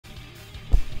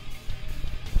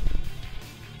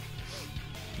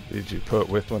Did you put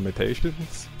with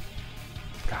limitations?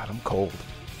 God, I'm cold.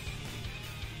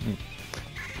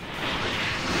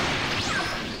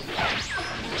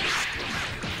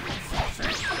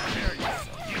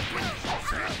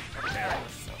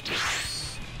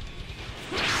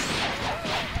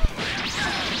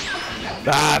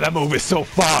 Ah, that move is so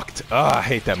fucked. Ah, I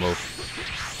hate that move.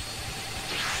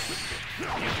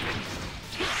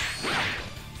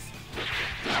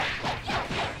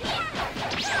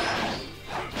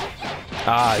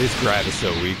 Ah, his grab is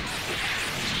so weak.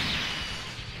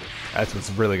 That's what's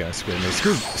really gonna screw me.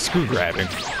 Screw grabbing.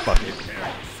 Fuck it.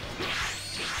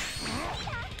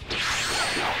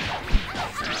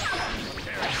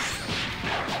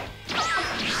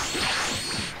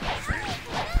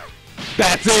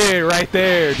 That's it right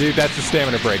there, dude. That's the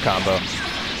stamina break combo.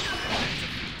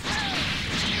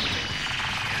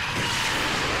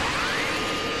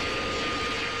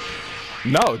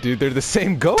 No, dude, they're the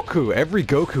same Goku. Every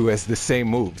Goku has the same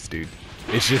moves, dude.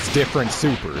 It's just different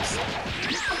supers.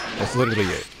 That's literally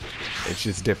it. It's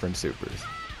just different supers.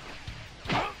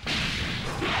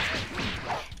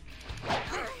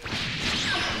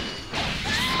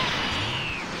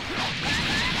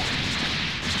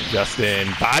 Justin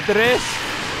Padres.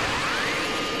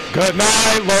 Good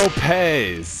night,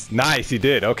 Lopez. Nice, he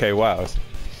did. Okay, wow.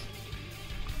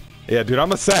 Yeah, dude,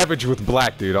 I'm a savage with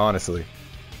black, dude, honestly.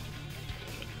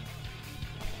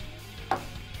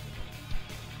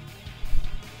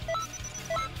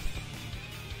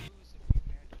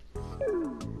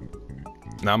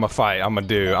 Now I'm gonna fight. I'm gonna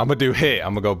do hit.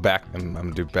 I'm gonna go back. I'm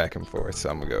gonna do back and forth.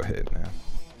 So I'm gonna go hit now.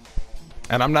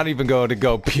 And I'm not even going to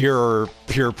go pure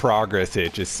progress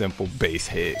hit, just simple base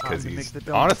hit, because he's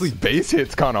honestly base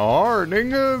hit's kind of hard,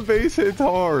 nigga. Base hit's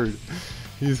hard.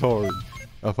 He's hard.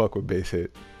 I fuck with base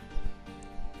hit.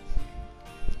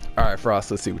 All right,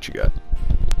 Frost. Let's see what you got.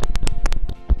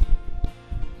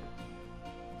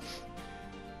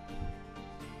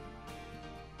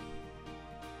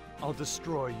 I'll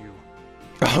destroy you.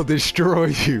 I'll destroy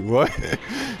you. What?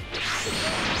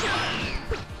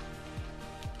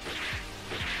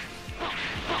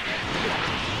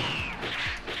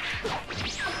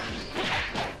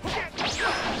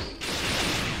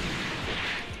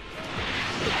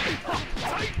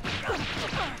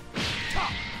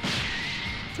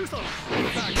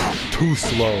 Too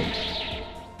slow.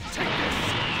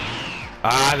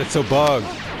 Ah, that's so bugged.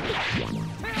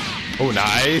 Oh,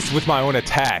 nice. With my own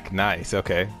attack. Nice.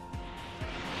 Okay.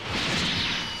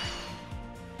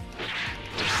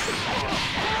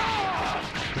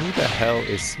 Who the hell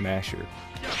is Smasher?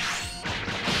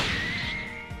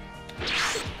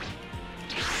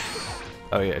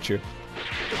 Oh, yeah, true.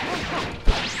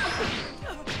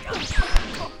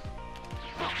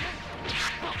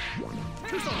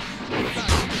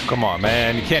 Come on,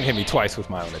 man. You can't hit me twice with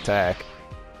my own attack.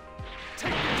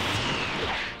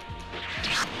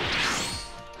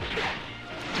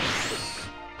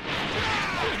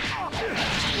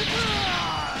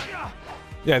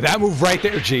 Yeah, that move right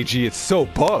there, JG, it's so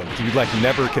bugged. You, like,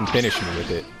 never can finish me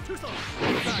with it.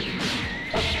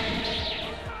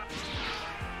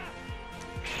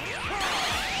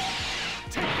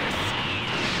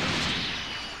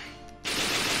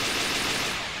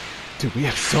 Dude, we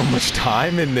have so much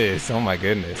time in this. Oh my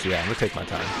goodness. Yeah, I'm gonna take my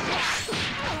time.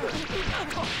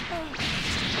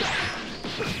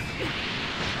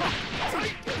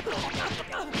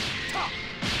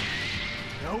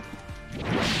 Nope.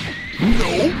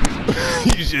 Nope.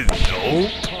 He's just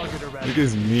nope. Look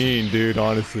at mean, dude.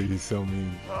 Honestly, he's so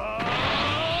mean.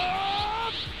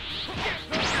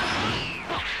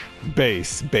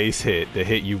 Base hit. The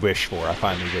hit you wish for. I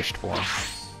finally wished for him.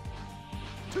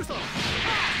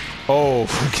 Oh,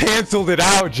 canceled it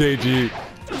out, JG.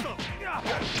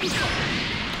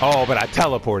 Oh, but I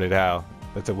teleported out.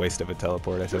 That's a waste of a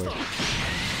teleport, I said.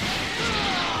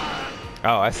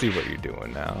 Oh, I see what you're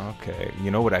doing now. Okay.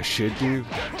 You know what I should do?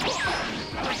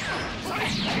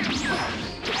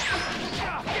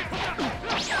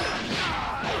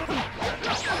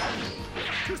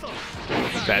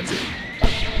 That's it.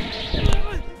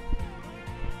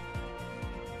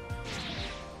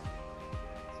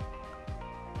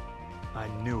 I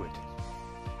knew it.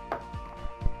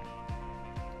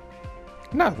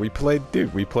 Nah, we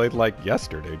played like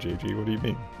yesterday, JG. What do you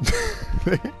mean?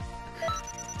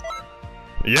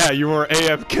 Yeah, you were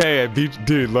AFK. I beat,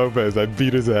 dude, Lopez. I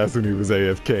beat his ass when he was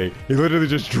AFK. He literally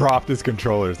just dropped his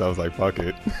controllers. I was like, fuck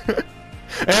it.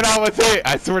 And I was hit.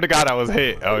 I swear to God, I was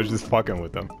hit. I was just fucking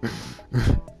with them.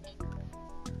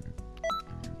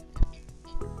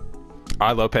 All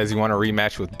right, Lopez, you want a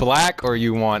rematch with Black or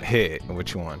you want Hit?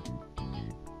 Which one?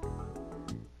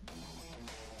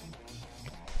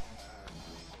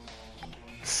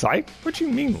 Psych? What you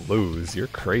mean lose? You're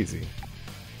crazy.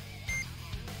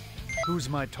 Who's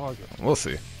my target? We'll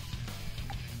see.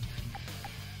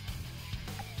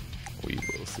 We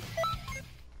will see.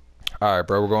 Alright,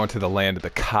 bro, we're going to the land of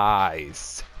the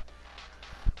Kais.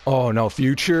 Oh, no,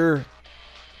 future?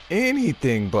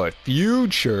 Anything but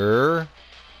future.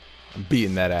 I'm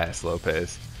beating that ass,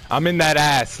 Lopez. I'm in that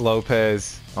ass,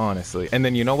 Lopez. Honestly. And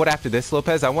then you know what? After this,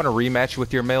 Lopez, I want a rematch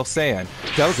with your male Saiyan.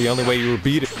 That was the only way you were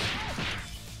beaten.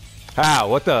 How?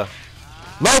 What the?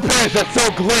 Lopez, that's so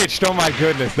glitched. Oh my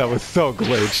goodness, that was so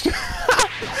glitched.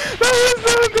 That was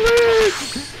so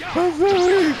glitched. That's so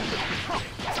weak.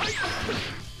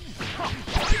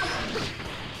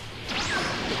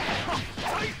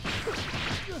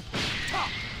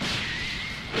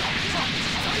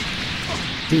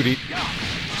 Dude, he...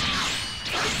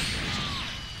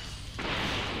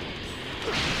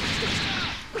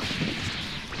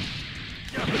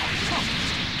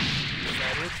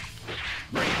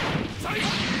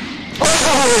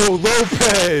 Oh,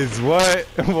 Lopez! What?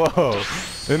 Whoa.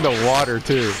 In the water,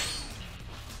 too.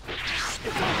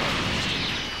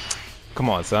 Come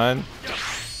on, son.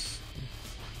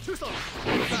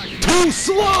 Too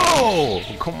slow!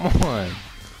 Come on.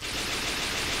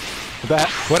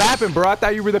 What happened, bro? I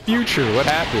thought you were the future. What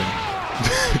happened?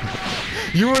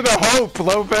 You were the hope,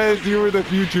 Lopez. You were the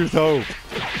future's hope.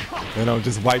 And I'm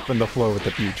just wiping the floor with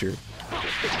the future.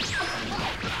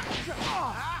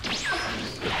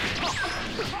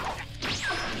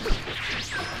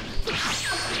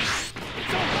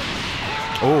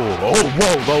 Oh,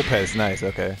 whoa, Lopez. Nice,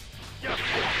 okay.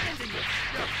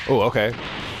 Oh, okay.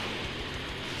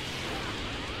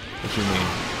 What you mean?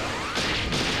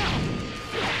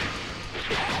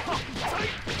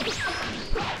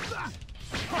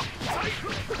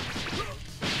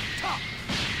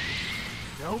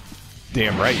 Nope.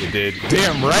 Damn right you did.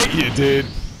 Damn right you did.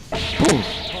 Boom.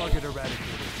 Target eradicated.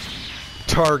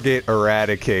 Target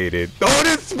eradicated. Oh,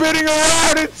 it's spinning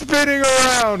around! It's spinning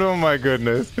around! Oh my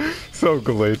goodness. So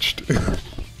glitched.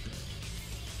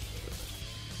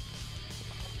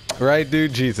 Right,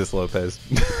 dude? Jesus, Lopez.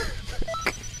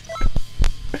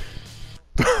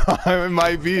 It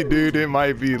might be, dude. It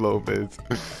might be, Lopez.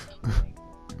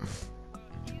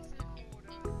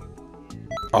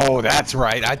 Oh, that's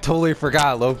right. I totally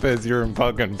forgot, Lopez. You're in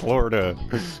fucking Florida.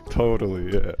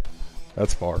 Totally, yeah.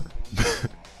 That's far.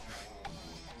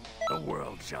 The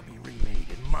world shall be remade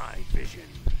in my vision.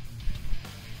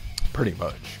 Pretty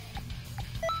much.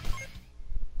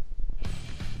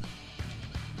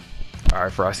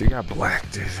 Alright, Frost, you got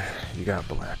black, dude. You got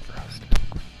black, Frost.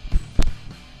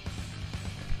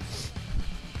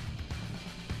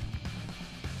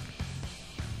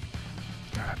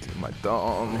 God, dude, my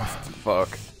thumb.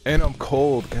 Fuck. And I'm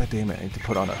cold. God damn it, I need to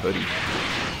put on a hoodie.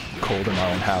 I'm cold in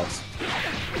my own house.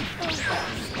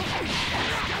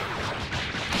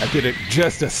 I did it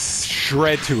just a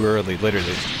shred too early,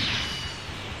 literally.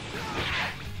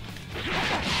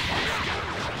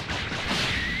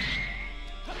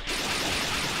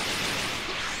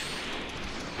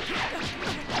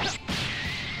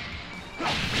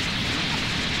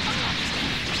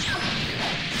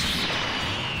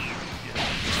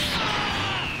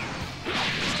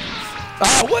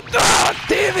 Oh, what the? Oh,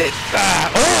 damn it!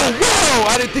 Ah, oh, whoa!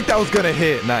 I didn't think that was gonna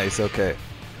hit. Nice, okay.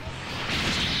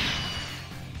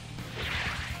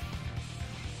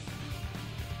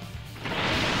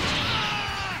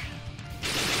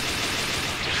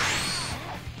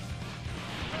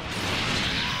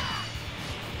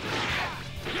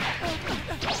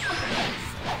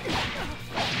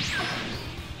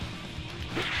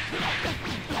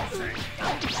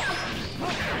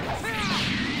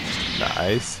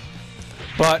 Nice.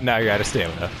 But now you're out of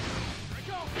stamina.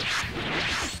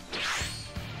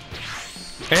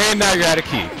 And now you're out of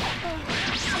key.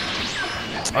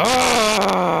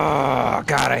 Oh,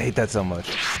 God, I hate that so much.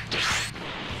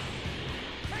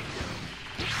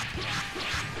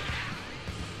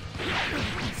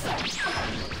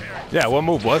 Yeah, what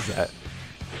move was that?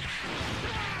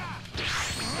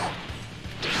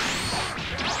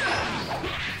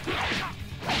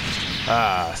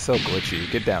 Ah, so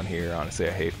glitchy. Get down here. Honestly,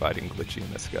 I hate fighting glitchy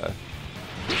in this guy.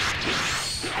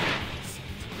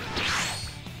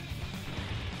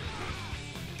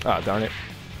 Ah, darn it.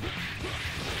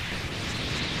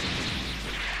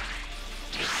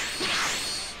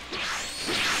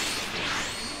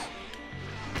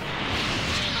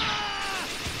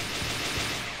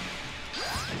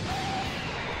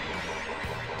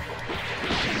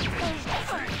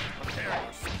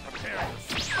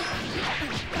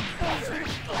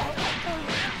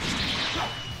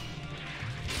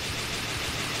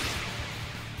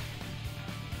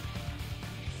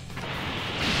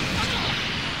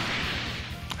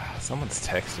 Someone's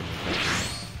texting me.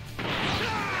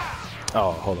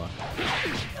 Oh, hold on.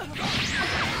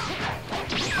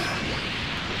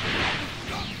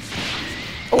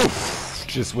 Oof!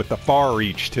 Just with the far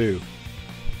reach, too.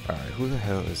 Alright, who the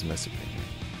hell is messaging me?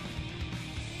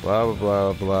 Blah, blah,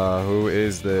 blah, blah. Who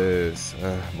is this?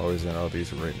 I'm always in all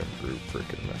these random group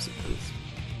freaking messages.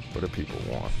 What do people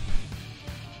want?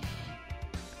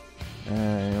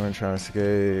 Anyone trying to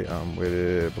skate? I'm with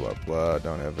it. Blah, blah.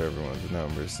 Don't have everyone's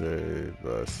number saved.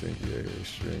 Blah, stinky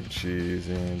string cheese,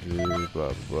 Andrew.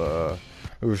 Blah, blah.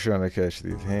 Who's trying to catch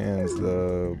these hands,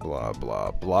 though? Blah,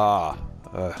 blah, blah.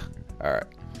 Alright.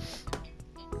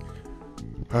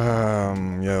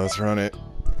 Yeah, let's run it.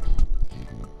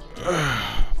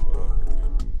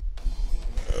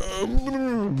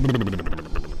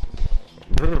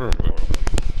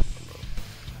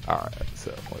 Alright,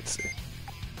 so let's see.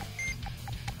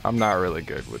 I'm not really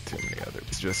good with too many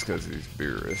others, just because he's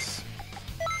Beerus.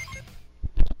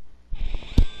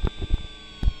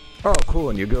 Oh, cool,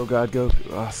 and you go God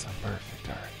Goku. Awesome, perfect,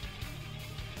 alright.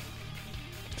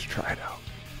 Let's try it out.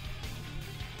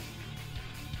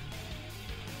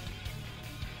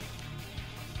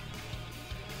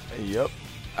 Yep,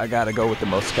 I gotta go with the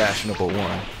most fashionable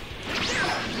one.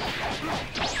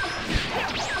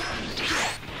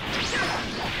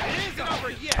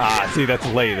 Ah, see, that's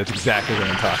late. That's exactly what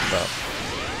I'm talking about.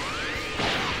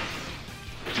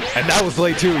 And that was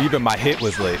late too. Even my hit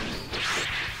was late.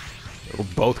 We're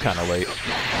both kind of late.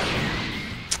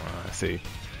 See.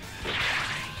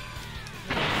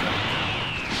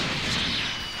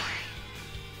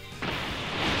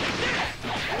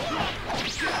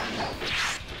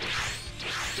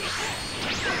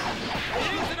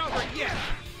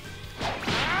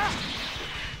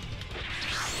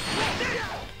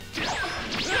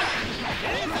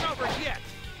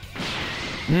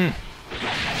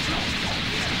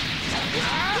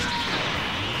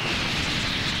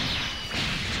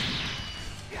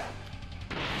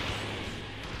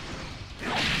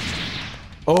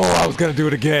 Oh, I was gonna do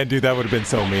it again, dude. That would have been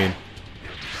so mean.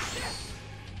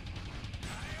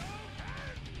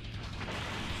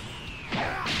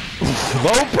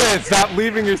 Open! Stop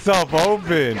leaving yourself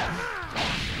open.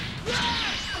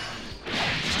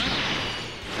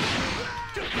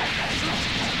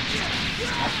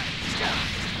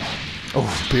 Oh,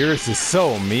 Beerus is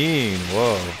so mean.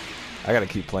 Whoa. I gotta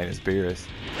keep playing as Beerus.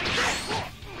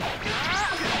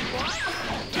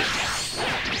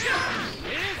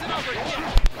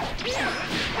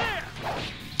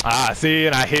 Ah, see,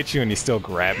 and I hit you and you still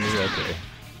grab me. Okay.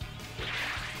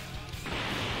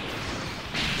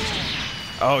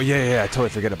 Oh, yeah, I totally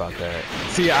forget about that.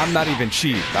 See, I'm not even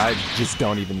cheap. I just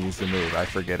don't even use the move. I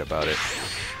forget about it.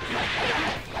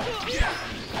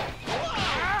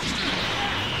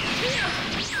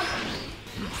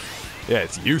 Yeah,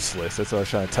 it's useless. That's what I was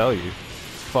trying to tell you.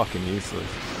 It's fucking useless.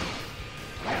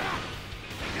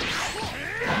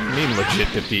 I mean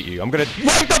legit defeat you. I'm gonna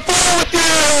wipe the floor with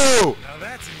you! Now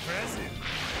that's impressive.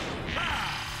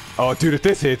 Oh, dude, if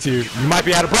this hits you, you might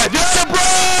be out of breath. You're out of breath!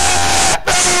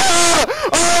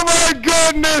 Oh my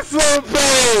goodness,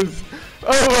 Lopez!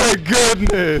 Oh my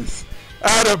goodness!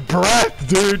 Out of breath,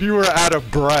 dude. You were out of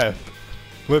breath.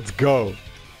 Let's go.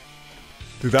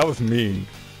 Dude, that was mean.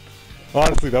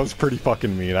 Honestly, that was pretty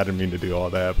fucking mean. I didn't mean to do all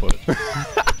that, but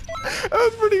that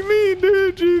was pretty mean,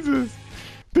 dude. Jesus.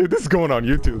 Dude, this is going on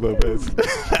YouTube, Lopez.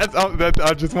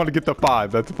 I just want to get the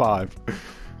 5. That's 5.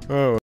 Oh.